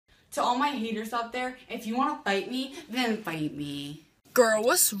To all my haters out there, if you want to fight me, then fight me. Girl,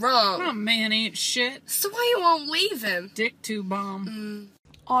 what's wrong? My man ain't shit. So why you won't leave him? Dick too bomb.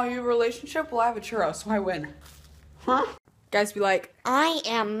 Oh, your relationship? Well, I have a churro, so I win. Huh? Guys be like, I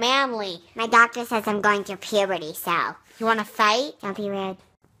am manly. My doctor says I'm going through puberty, so. You wanna fight? Don't be rude.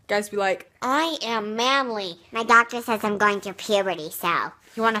 guys be like, I am manly. My doctor says I'm going through puberty, so.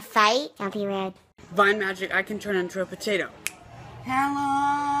 You wanna fight? Don't be rude. Vine magic, I can turn into a potato.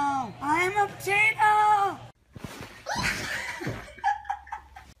 Hello, I'm a potato.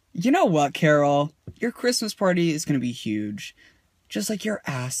 You know what, Carol? Your Christmas party is gonna be huge. Just like your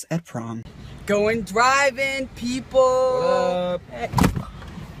ass at prom. Going driving, people. What up?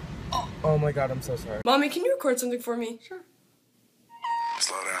 Oh my god, I'm so sorry. Mommy, can you record something for me? Sure.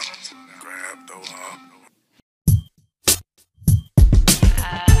 Slow down. Grab the wall.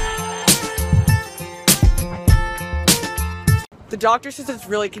 The doctor says it's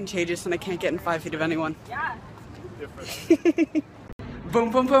really contagious and I can't get in 5 feet of anyone. Yeah.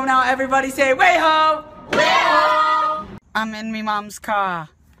 Boom, boom, boom. Now everybody say, way ho! Way ho! I'm in me mom's car.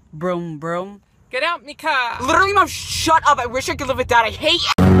 Broom, broom. Get out me car. Literally, mom, shut up. I wish I could live with that. I hate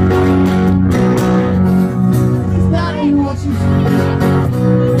you.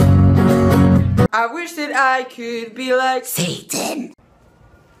 I wish that I could be like Satan.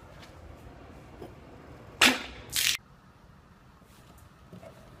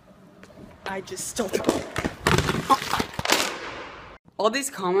 I just stole it. All these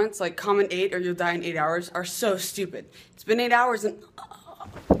comments, like comment 8 or you'll die in 8 hours, are so stupid. It's been 8 hours and...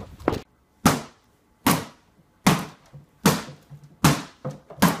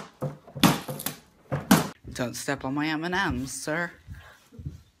 Don't step on my M&Ms, sir.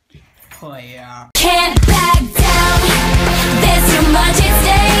 Oh yeah. Can't back down. There's too much at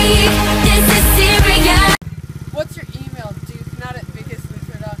stake. This is serious. What's your email?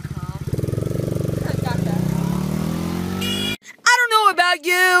 dudenot@biggestloser.com. I don't know about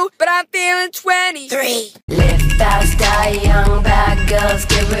you, but I'm feeling 23. Live fast, die young, bad girls,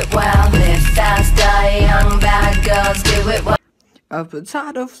 do it well. Live fast, die young, bad girls, do it well. A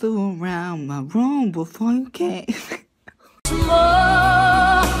potato flew around my room before you came.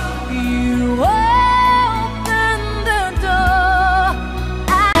 You open the door.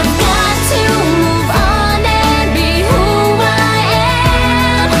 I've got to move on and be who I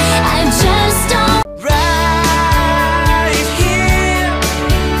am. I just don't. Right here.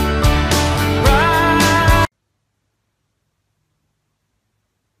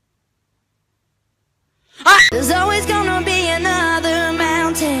 Right. There's always gonna be another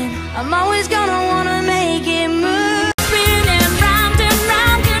mountain. I'm always gonna wanna make it move. Spinning round and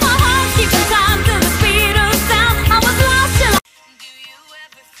round, my heart keeping time to the speed of sound. I was lost till Do you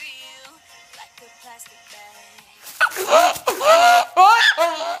ever feel like a plastic bag?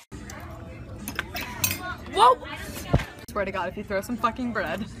 Whoa! Swear to God, if you throw some fucking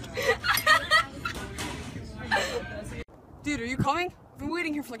bread. Dude, are you coming? I've been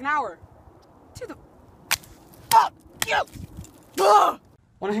waiting here for like an hour. To the fuck you!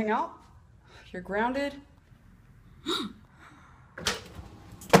 Wanna hang out? You're grounded.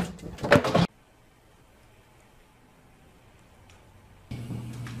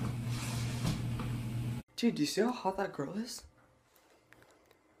 Dude, do you see how hot that girl is?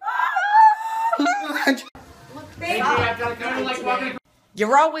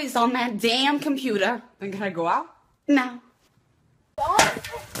 You're always on that damn computer. Then can I go out? No.